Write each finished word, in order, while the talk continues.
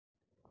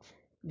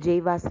జై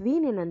వాసవి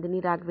నేను Nandini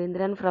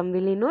Raghavendran from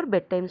Villianur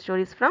bed time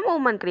stories from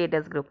woman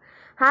creators group.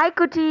 Hi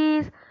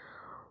కుచీస్.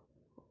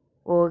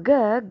 ఒక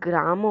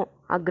గ్రామం,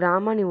 ఆ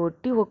గ్రామాన్ని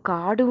ఒట్టి ఒక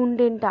కాడు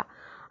ఉండేంట.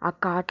 ఆ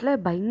కాట్లో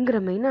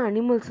భయంకరమైన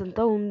అనిమల్స్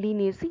అంతా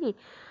ఉండినేసి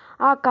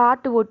ఆ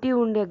కాటు ఒట్టి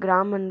ఉండే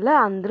గ్రామంలో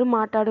అందరూ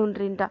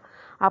మాట్లాడుండ్రింట.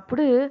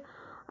 అప్పుడు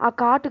ఆ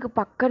కాటుకు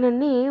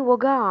పక్కనని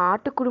ఒక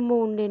ఆట కుటుంబం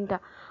ఉండేంట.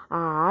 ఆ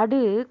ఆడు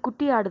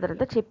కుట్టి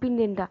ఆడుదరంతా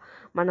చెప్పిందేంట,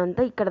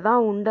 మనంతా ఇక్కడదా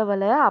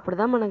ఉండవలే,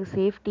 అప్పుడుదా మనకు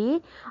సేఫ్టీ,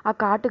 ఆ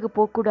కాటుకు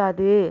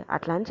పోకూడదు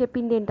అట్లా అని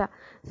చెప్పిందేంట.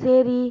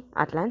 సరి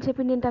అట్లా అని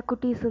చెప్పిందేంట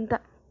కుటీస్ అంతా.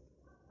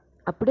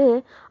 అప్పుడు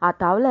ఆ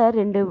తావల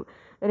రెండు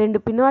రెండు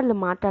పిన్నవాళ్ళు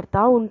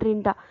మాట్లాడుతూ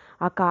ఉంట్రింట.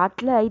 ఆ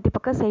కాట్ల ఇటు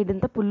పక్క సైడ్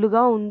అంతా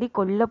పుల్లుగా ఉంది,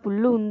 కొల్ల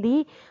పుల్లు ఉంది,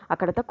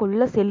 అక్కడంతా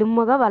కొల్ల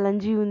సెలుమ్మగా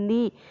వలంజి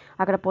ఉంది,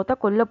 అక్కడ పోతా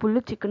కొల్ల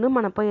పుల్లు చికెను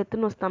మన పోయి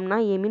ఎత్తుని వస్తాంనా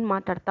ఏమని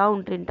మాట్లాడుతూ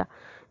ఉంట్రింట.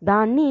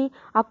 దాన్ని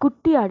ఆ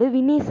కుట్టి ఆడు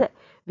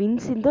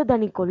వినిసిందో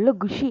దాని కొల్ల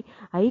గుషి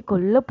అయి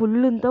కొల్ల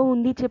పుల్లుంతా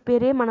ఉంది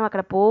చెప్పారే, మనం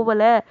అక్కడ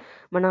పోవలే,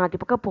 మనం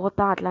అటుపక్క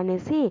పోతా అట్లా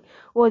అనేసి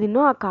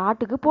ఓదిన్నో ఆ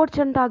కాటుకు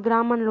పోడ్చంట. ఆ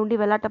గ్రామంలో ఉండి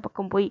వెలాట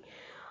పక్కం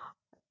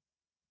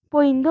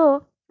పోయిందో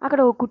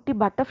అక్కడ ఓ కుట్టి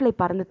బటర్ఫ్లై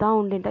పరందుతా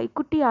ఉండేంట. ఈ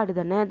కుట్టి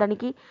ఆడుదనే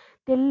దానికి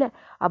తెల్ల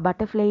ఆ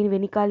బటర్ఫ్లై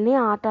వెనకాలనే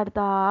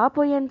ఆటాడుతా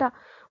పోయంట.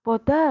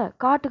 పోతే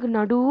కాటుకు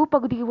నడువు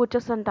పగుదికి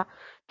వచ్చేసంట.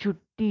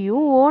 చుట్టియు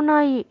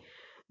ఓనాయి.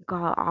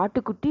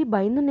 ఆటుకుట్టి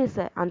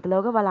బయలునేసా.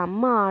 అంతలోగా వాళ్ళ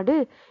అమ్మ ఆడు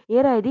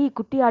ఏరా ఇది ఈ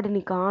కుట్టి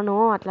ఆడిని కానో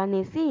అట్లా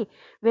అనేసి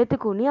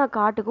వెతుకుని ఆ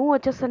కాటుకు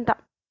వచ్చేసంట.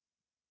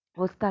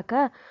 వస్తాక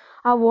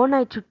ఆ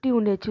ఓనాయి చుట్టి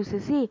ఉండే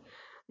చూసేసి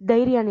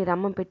ధైర్యాన్ని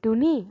రమ్మం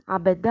పెట్టుని ఆ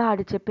పెద్ద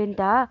ఆడు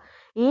చెప్పేంట,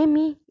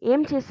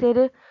 ఏం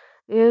చేశారు,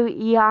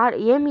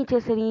 ఏమి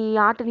చేశారు ఈ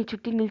ఆటని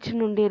చుట్టి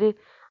నిల్చుని ఉండేరు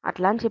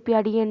అట్లా అని చెప్పి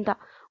అడిగేంట.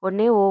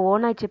 ఉడనే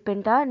ఓనాయి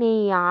చెప్పేంట, నే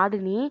ఈ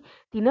ఆడుని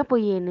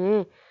తినపోయేను,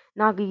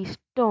 నాకు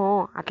ఇష్టం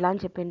అట్లా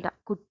అని చెప్పేంట.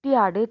 కుట్టి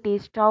ఆడు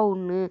టేస్టా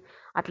ఉన్ను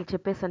అట్లా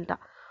చెప్పేసంట.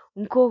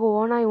 ఇంకొక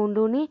ఓనాయి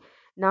ఉండుని,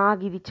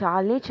 నాకు ఇది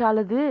చాలనే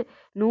చాలదు,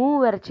 నువ్వు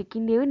వేరే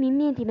చిక్కిందేవి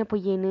నిన్నేం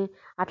తినపోయేను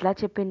అట్లా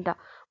చెప్పేంట.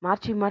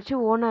 మార్చి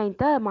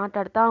ఓనాయింత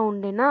మాట్లాడుతూ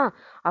ఉండేనా.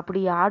 అప్పుడు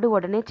ఈ ఆడు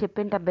ఉడనే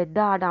చెప్పేంట, పెద్ద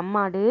ఆడు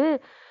అమ్మాడు,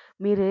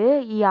 మీరు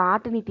ఈ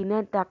ఆటని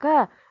తినేదాక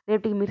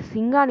రేపటికి మీరు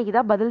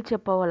సింగానికిదా బదులు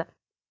చెప్పవాలి.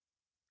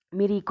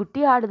 మీరు ఈ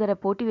కుట్టి ఆడు ధర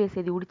పోటీ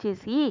వేసేది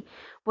ఉడిచేసి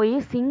పోయి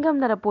సింగం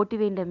ధర పోటీ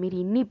వేయండి. మీరు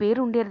ఇన్ని పేరు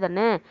ఉండేరు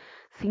దనే,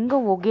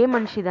 సింగం ఒకే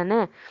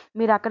మనిషిదనే,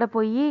 మీరు అక్కడ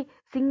పోయి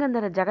సింగం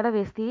ధర జగడ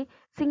వేస్తే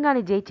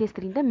సింగాన్ని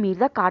జయించేస్తే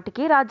మీరుదా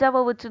కాటుకే రాజా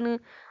అవ్వచ్చును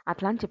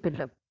అట్లా అని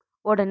చెప్పిండ్రు.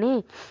 ఉడనే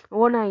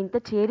ఓనాయింత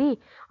చేరి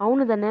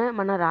అవునుదనే,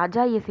 మన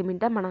రాజా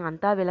ఏసేమింట మనం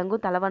అంతా వెలంగు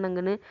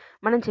తలవనంగును,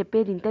 మనం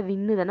చెప్పేది ఇంత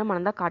విన్నుదన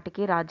మనందా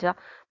కాటుకే రాజా,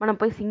 మనం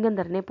పోయి సింగం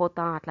ధరనే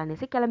పోతాం అట్లా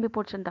అనేసి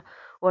కిளம்பிపోవచ్చంట.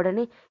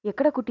 ఉడనే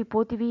ఎక్కడ కుట్టి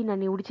పోతివి,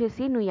 నన్ను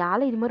ఉడిచేసి నువ్వు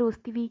యాల ఇది మరి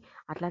వస్తివి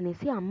అట్లా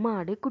అనేసి అమ్మ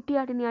ఆడే కుట్టి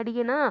ఆడిని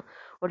అడిగేనా.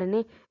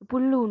 ఉడనే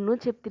పుల్లు ఉన్ను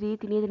చెప్తిరి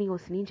తినేది నీకు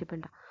వస్తుంది అని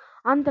చెప్పంట.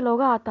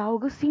 అంతలోగా ఆ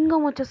తావుకు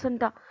సింగం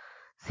వచ్చేసంట.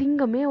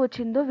 సింగమే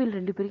వచ్చిందో వీళ్ళు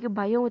రెండు పేరికి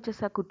భయం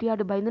వచ్చేసా. కుట్టి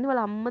ఆడు భయందని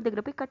వాళ్ళ అమ్మ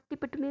దగ్గర పోయి కట్టి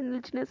పెట్టి నేను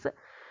నిలిచినేసా.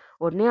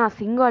 ఉడనే ఆ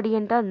సింగం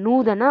అడిగంట,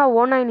 నువ్వుదనా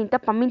ఓనాయని ఇంత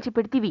పంపించి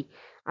పెడితివి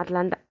అట్లా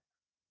అంట.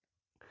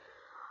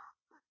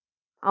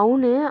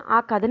 అవును ఆ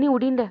కథని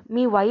ఉడిండే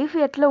మీ వైఫ్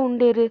ఎట్లా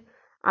ఉండేరు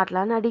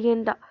అట్లా అని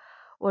అడిగేంట.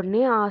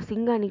 ఉడనే ఆ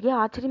సింగానికి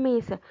ఆశ్చర్యమే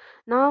వేసా.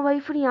 నా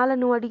వైఫ్ని యాల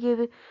నువ్వు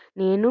అడిగేవి,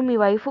 నేను మీ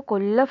వైఫ్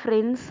కొల్ల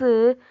ఫ్రెండ్స్,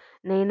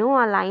 నేను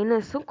ఆ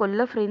లైనస్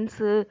కొల్ల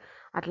ఫ్రెండ్స్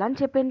అట్లా అని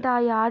చెప్పేంట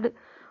ఆ యాడ్.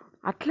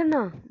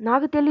 అట్లనా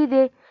నాకు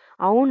తెలీదే.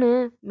 అవును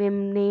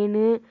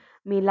నేను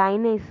మీ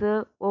లైనస్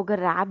ఒక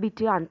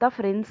ర్యాబిట్ అంతా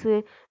ఫ్రెండ్స్,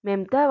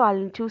 మేమంతా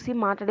వాళ్ళని చూసి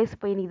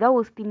మాట్లాడేసిపోయినదా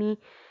వస్తుంది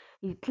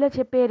ఇట్లా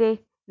చెప్పారే,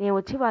 నేను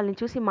వచ్చి వాళ్ళని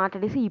చూసి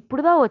మాట్లాడేసి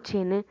ఇప్పుడుదా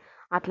వచ్చాను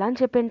అట్లా అని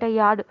చెప్పేంట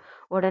యాడు.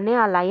 ఉడనే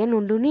ఆ లయన్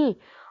ఉండుని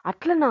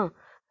అట్లనా,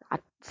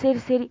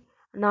 సరి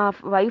నా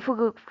వైఫ్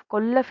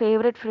కొల్ల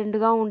ఫేవరెట్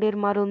ఫ్రెండ్గా ఉండేరు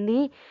మారుంది,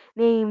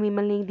 నేను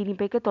మిమ్మల్ని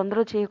దీనిపైకే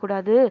తొందర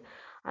చేయకూడదు,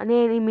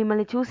 నేను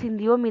మిమ్మల్ని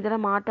చూసిందియో మీ దగ్గర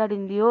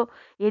మాట్లాడిందియో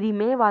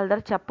ఏదిమే వాళ్ళ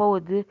దగ్గర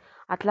చెప్పవద్దు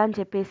అట్లా అని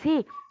చెప్పేసి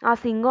ఆ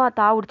సింగం ఆ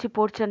తావుడిచి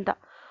పోడ్చంట.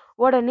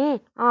 ఉడనే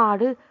ఆ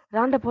ఆడు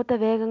రాండ పోతా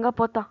వేగంగా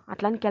పోతా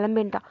అట్లా అని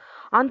కిளம்பేంట.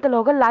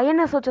 అంతలోగా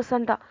లయనస్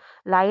వచ్చేసంట.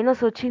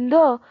 లయనస్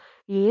వచ్చిందో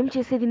ఏం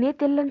చేసేదినే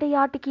తెల్లంట ఈ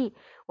ఆటకి.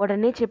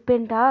 ఉడనే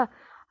చెప్పేంట,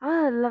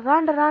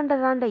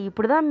 రాండ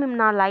ఇప్పుడుదా మేము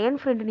నా లయన్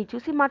ఫ్రెండ్ని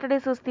చూసి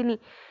మాట్లాడేసి వస్తుంది,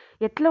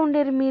 ఎట్లా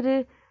ఉండేరు మీరు,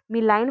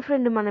 మీ లయన్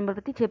ఫ్రెండ్ మన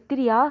బట్టి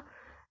చెప్తిరియా,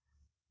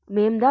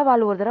 మేందా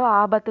వాళ్ళు వదర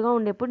ఆబత్తుగా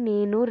ఉండేప్పుడు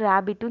నేను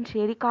ర్యాబిట్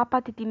చేరి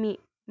కాపాతితి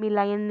మీ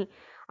లయన్ని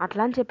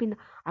అట్లా అని చెప్పింది.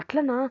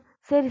 అట్లనా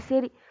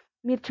సరి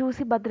మీరు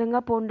చూసి భద్రంగా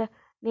పోండే,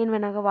 నేను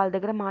వెనక వాళ్ళ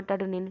దగ్గర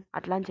మాట్లాడు నేను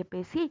అట్లా అని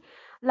చెప్పేసి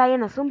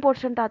లయనసం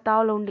పోడ్చంట ఆ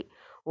తావులో ఉండి.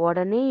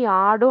 ఉడనే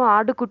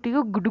ఆడు కుట్టియు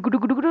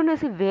గుడుగుడు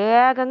అనేసి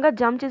వేగంగా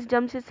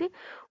జంప్ చేసి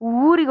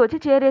ఊరికి వచ్చి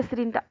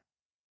చేరేసిరింట.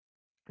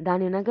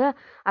 దాని వెనక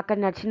అక్కడ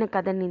నడిచిన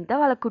కథనింత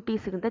వాళ్ళ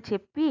కుటీసుకంతా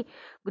చెప్పి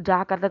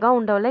జాగ్రత్తగా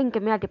ఉండవాలా,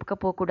 ఇంకేమీ అటుపక్క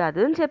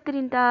పోకూడదు అని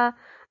చెప్తిరింట.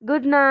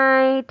 Good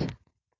night.